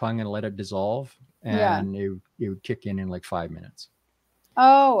under your tongue, and let it dissolve. And it would kick in like 5 minutes.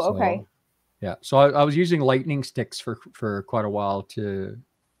 Oh, okay. Yeah. So I was using lightning sticks for quite a while to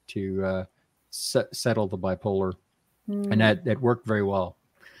settle the bipolar, and that worked very well.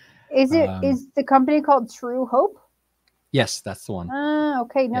 Is the company called True Hope? Yes, that's the one.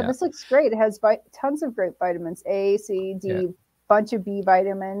 Okay. No, this looks great. It has tons of great vitamins, A, C, D, bunch of B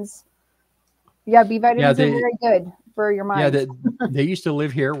vitamins. Yeah, B vitamins are very good for your mind. Yeah, they used to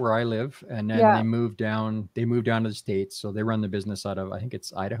live here where I live, and then they moved down. They moved down to the States, so they run the business out of, I think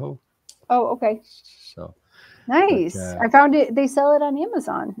it's Idaho. Oh, okay. So nice. I found it. They sell it on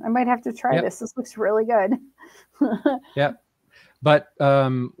Amazon. I might have to try this. This looks really good. Yeah, but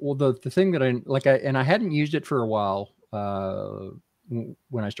well, the thing that I hadn't used it for a while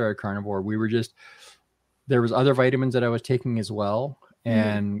when I started Carnivore. There was other vitamins that I was taking as well.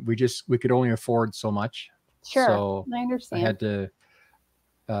 And we could only afford so much. Sure. So I understand.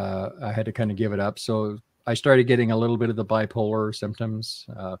 I had to kind of give it up. So I started getting a little bit of the bipolar symptoms.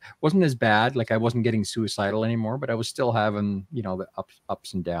 Wasn't as bad. Like I wasn't getting suicidal anymore, but I was still having, the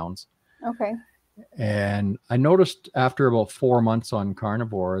ups and downs. Okay. And I noticed after about 4 months on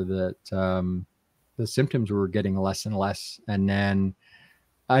Carnivore that the symptoms were getting less and less. And then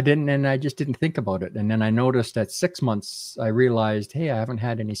I just didn't think about it. And then I noticed at 6 months, I realized, hey, I haven't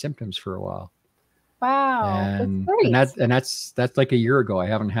had any symptoms for a while. Wow. And that's great. That's like a year ago. I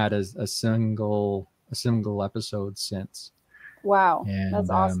haven't had a single episode since. Wow. That's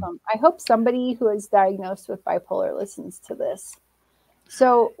awesome. I hope somebody who is diagnosed with bipolar listens to this.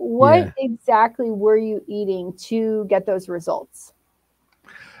 So what exactly were you eating to get those results?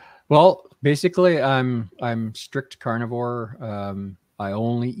 Well, basically, I'm strict carnivore. I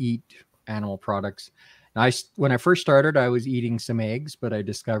only eat animal products. When I first started, I was eating some eggs, but I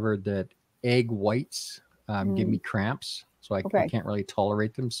discovered that egg whites give me cramps, so I can't really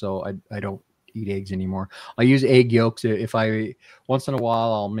tolerate them. So I don't eat eggs anymore. I use egg yolks. If I once in a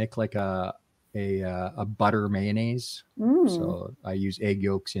while, I'll make like a butter mayonnaise. So I use egg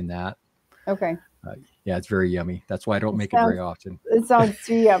yolks in that. Okay. Yeah, it's very yummy. That's why I don't make it very often. It sounds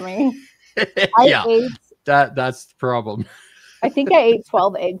too yummy. Yeah, that's the problem. I think I ate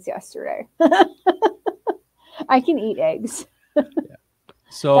 12 eggs yesterday. I can eat eggs. Yeah.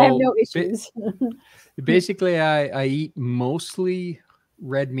 So I have no issues. Basically, I eat mostly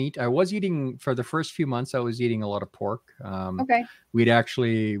red meat. I was eating for the first few months. I was eating a lot of pork. Okay. We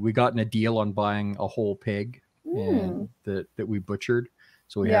got in a deal on buying a whole pig and that we butchered.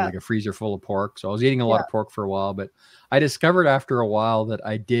 So we had like a freezer full of pork. So I was eating a lot of pork for a while, but I discovered after a while that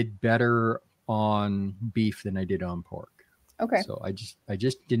I did better on beef than I did on pork. Okay. So I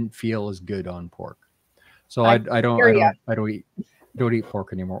just didn't feel as good on pork. So I don't eat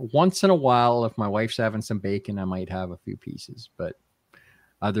pork anymore. Once in a while, if my wife's having some bacon, I might have a few pieces, but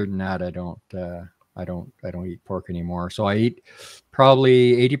other than that, I don't eat pork anymore. So I eat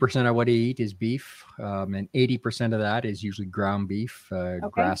probably 80% of what I eat is beef. And 80% of that is usually ground beef,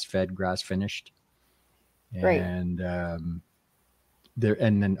 grass-fed, grass-finished. Great. And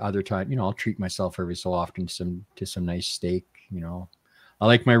then other time, I'll treat myself every so often to some nice steak. I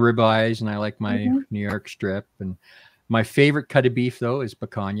like my ribeyes and I like my New York strip. And my favorite cut of beef though is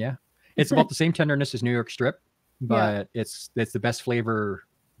picanha. It's about the same tenderness as New York strip, but it's the best flavor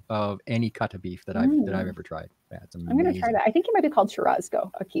of any cut of beef that I've ever tried. Yeah, it's amazing. I'm gonna try that. I think it might be called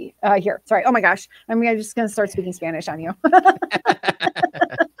churrasco. Okay, here. Sorry. Oh my gosh, I'm just gonna start speaking Spanish on you.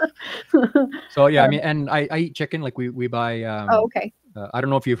 So yeah, I mean, and I eat chicken. Like we buy. Okay. I don't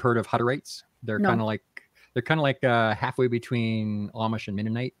know if you've heard of Hutterites. They're kind of like halfway between Amish and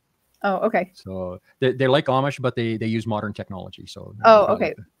Mennonite. Oh, okay. So they're like Amish, but they use modern technology. So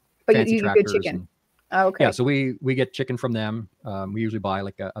okay. But you eat good chicken. Okay. Yeah, so we get chicken from them. We usually buy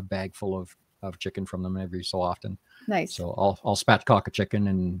like a bag full of chicken from them every so often. Nice. So I'll spatchcock a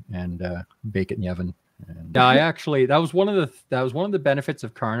chicken and bake it in the oven. And that was one of the benefits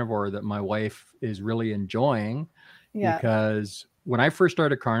of carnivore that my wife is really enjoying. Yeah. Because when I first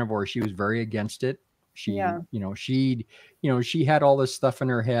started carnivore, she was very against it. She had all this stuff in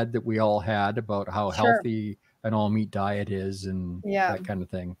her head that we all had about how healthy an all meat diet is and that kind of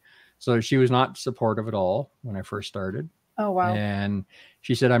thing. So she was not supportive at all when I first started. Oh, wow. And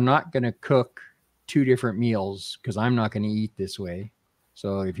she said, I'm not going to cook 2 different meals because I'm not going to eat this way.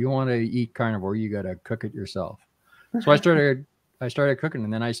 So if you want to eat carnivore, you got to cook it yourself. So I started cooking,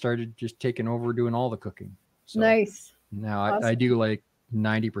 and then I started just taking over doing all the cooking. So nice. Now awesome. I do like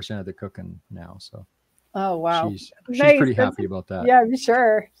 90% of the cooking now. So oh, wow. She's pretty happy about that. Yeah, I'm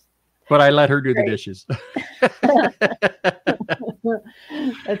sure. But I let her do the dishes.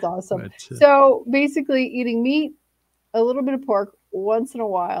 That's awesome. So basically eating meat, a little bit of pork once in a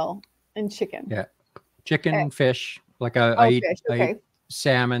while, and chicken. Yeah. Chicken, fish. Like I eat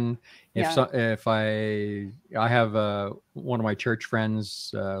salmon. If I have one of my church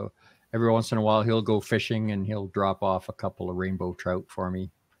friends, every once in a while he'll go fishing and he'll drop off a couple of rainbow trout for me.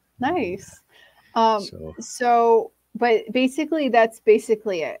 Nice. But basically that's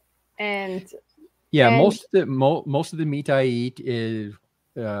basically it. And most of the meat I eat is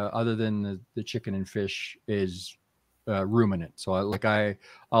other than the chicken and fish is ruminant. So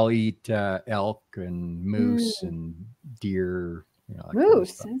I'll eat elk and moose and deer.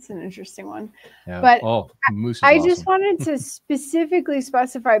 Moose, that's an interesting one. Yeah. But moose is I awesome. just wanted to specifically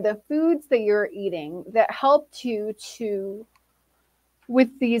specify the foods that you're eating that helped you with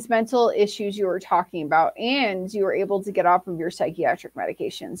these mental issues you were talking about, and you were able to get off of your psychiatric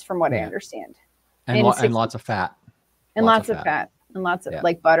medications, from what I understand. And lots of fat. And lots of fat. And lots of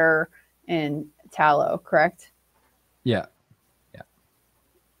like butter and tallow, correct? Yeah.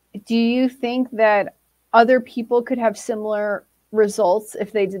 Do you think that other people could have similar results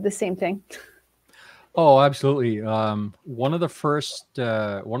if they did the same thing? Oh, absolutely. One of the first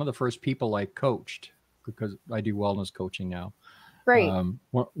people I coached, because I do wellness coaching now. Great.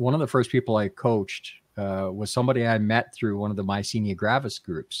 One of the first people I coached was somebody I met through one of the myasthenia gravis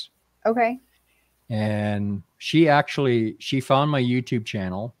groups. Okay. And she found my YouTube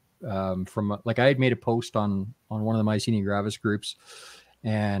channel from I had made a post on one of the myasthenia gravis groups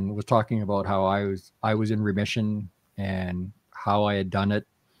and was talking about how I was in remission and how I had done it.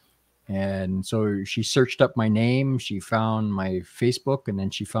 And so she searched up my name, she found my Facebook, and then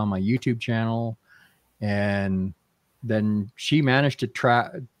she found my YouTube channel. And then she managed to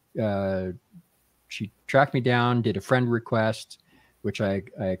she tracked me down, did a friend request, which I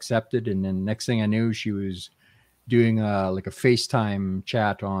accepted. And then next thing I knew, she was doing like a FaceTime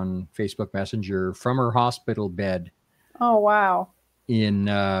chat on Facebook Messenger from her hospital bed. Oh, wow.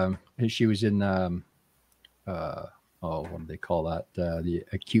 She was in, what do they call that? The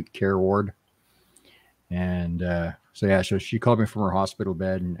acute care ward. And so she called me from her hospital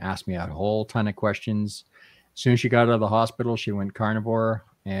bed and asked me a whole ton of questions. As soon as she got out of the hospital, she went carnivore,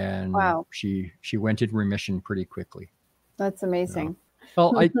 and wow. she went in remission pretty quickly. That's amazing.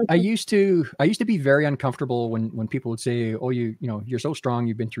 Well, I used to be very uncomfortable when people would say, "Oh, you're so strong,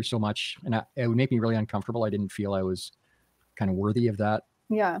 you've been through so much," and it would make me really uncomfortable. I didn't feel I was kind of worthy of that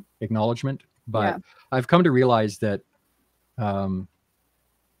acknowledgement. But I've come to realize that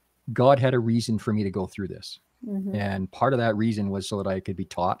God had a reason for me to go through this. Mm-hmm. And part of that reason was so that I could be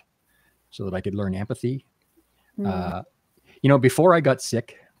taught, so that I could learn empathy. Mm-hmm. Before I got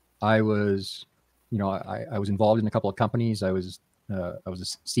sick, I was involved in a couple of companies. I was a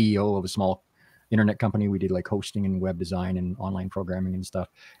CEO of a small internet company. We did like hosting and web design and online programming and stuff.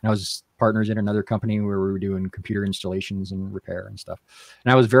 And I was partners in another company where we were doing computer installations and repair and stuff.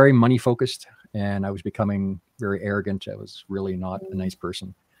 And I was very money focused, and I was becoming very arrogant. I was really not a nice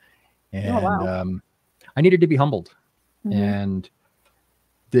person. And I needed to be humbled. Mm-hmm. And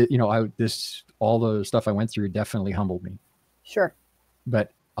all the stuff I went through definitely humbled me. Sure.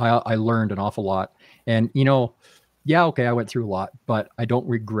 But I learned an awful lot. And, I went through a lot, but I don't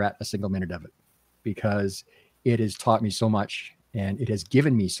regret a single minute of it, because it has taught me so much, and it has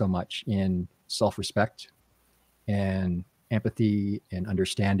given me so much in self-respect and empathy and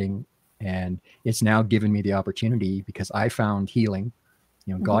understanding. And it's now given me the opportunity, because I found healing.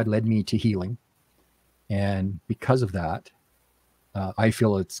 Mm-hmm. God led me to healing. And because of that, I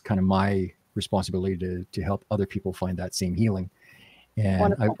feel it's kind of my responsibility to help other people find that same healing.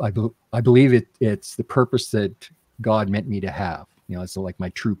 And I believe it's the purpose that God meant me to have. It's like my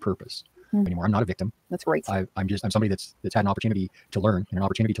true purpose. Mm-hmm. Anymore. I'm not a victim. That's great. I'm somebody that's had an opportunity to learn, and an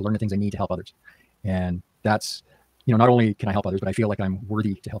opportunity to learn the things I need to help others. And that's, not only can I help others, but I feel like I'm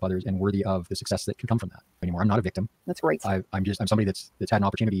worthy to help others and worthy of the success that can come from that. Anymore, I'm not a victim. That's great. I'm somebody that's had an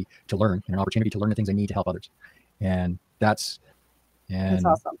opportunity to learn, and an opportunity to learn the things I need to help others. And that's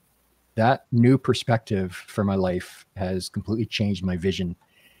awesome. That new perspective for my life has completely changed my vision.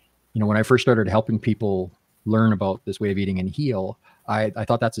 When I first started helping people learn about this way of eating and heal, I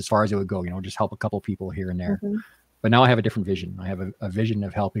thought that's as far as it would go, just help a couple people here and there. Mm-hmm. But now I have a different vision. I have a vision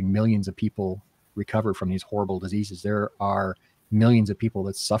of helping millions of people recover from these horrible diseases. There are millions of people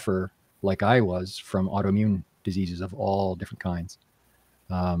that suffer, like I was, from autoimmune diseases of all different kinds.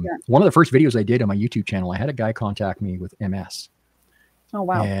 One of the first videos I did on my YouTube channel, I had a guy contact me with MS. Oh,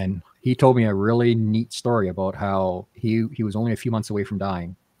 wow. And he told me a really neat story about how he was only a few months away from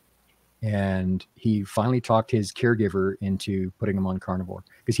dying. And he finally talked his caregiver into putting him on carnivore,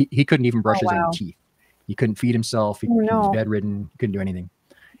 because he couldn't even brush his own teeth. He couldn't feed himself. He was bedridden. He couldn't do anything.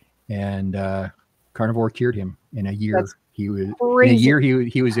 And carnivore cured him in a year. That's in crazy. a year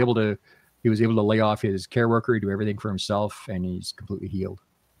he was able to lay off his care worker, do everything for himself, and he's completely healed.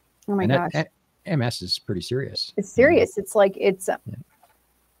 Oh my gosh. MS is pretty serious. It's serious. It's like it's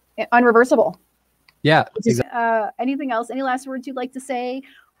unreversible. Yeah. Anything else? Any last words you'd like to say,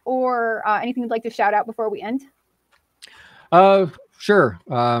 or anything you'd like to shout out before we end? Sure.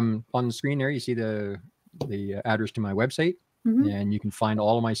 On the screen there, you see the address to my website. Mm-hmm. And you can find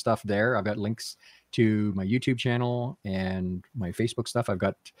all of my stuff there. I've got links to my YouTube channel and my Facebook stuff. I've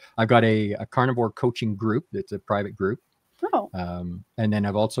got a carnivore coaching group that's a private group. Oh. And then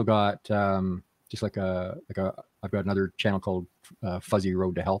I've also got I've got another channel called Fuzzy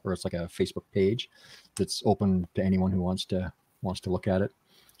Road to Health, or it's like a Facebook page that's open to anyone who wants to look at it.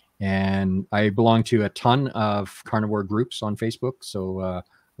 And I belong to a ton of carnivore groups on Facebook. So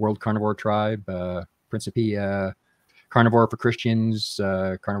World Carnivore Tribe, Principia, Carnivore for Christians,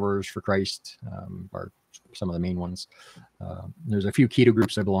 Carnivores for Christ are some of the main ones. There's a few keto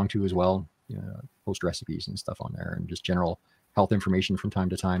groups I belong to as well. Post recipes and stuff on there, and just general health information from time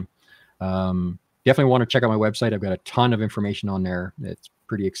to time. Definitely want to check out my website. I've got a ton of information on there. It's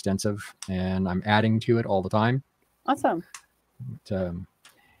pretty extensive, and I'm adding to it all the time. Awesome. But,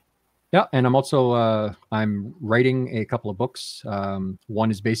 yeah, and I'm also I'm writing a couple of books. One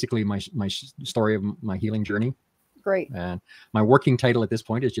is basically my story of my healing journey. Great. And my working title at this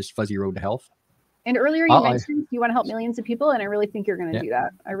point is just Fuzzy Road to Health. And earlier you mentioned you want to help millions of people, and I really think you're going to do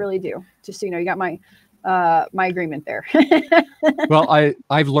that. I really do. Just so you know, you got my my agreement there. Well,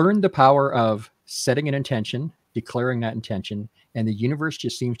 I've learned the power of setting an intention, declaring that intention, and the universe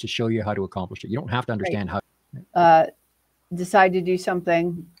just seems to show you how to accomplish it. You don't have to understand how. Decide to do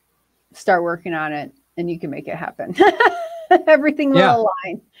something, start working on it and you can make it happen. Everything will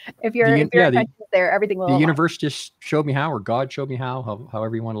align. If your intention is there, everything will the align. Universe just showed me how, or God showed me how,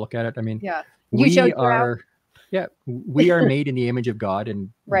 however you want to look at it. I mean, yeah, we are made in the image of God, and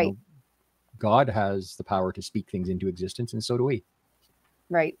right. you know, God has the power to speak things into existence, and so do we.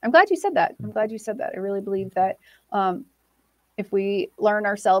 Right. I'm glad you said that. I'm glad you said that. I really believe that if we learn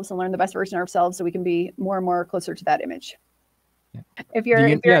ourselves and learn the best version of ourselves, so we can be more and more closer to that image. Yeah. If your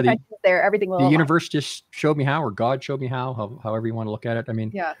intention is there, everything will align. Universe just showed me how, or God showed me how, however you want to look at it. I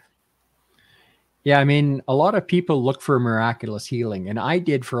mean, I mean, a lot of people look for miraculous healing, and I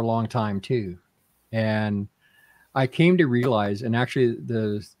did for a long time too. And I came to realize, and actually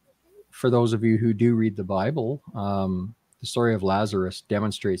for those of you who do read the Bible, the story of Lazarus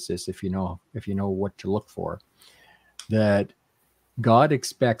demonstrates this. If you know what to look for, that God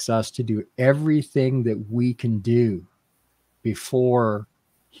expects us to do everything that we can do before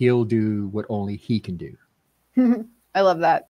he'll do what only he can do. I love that.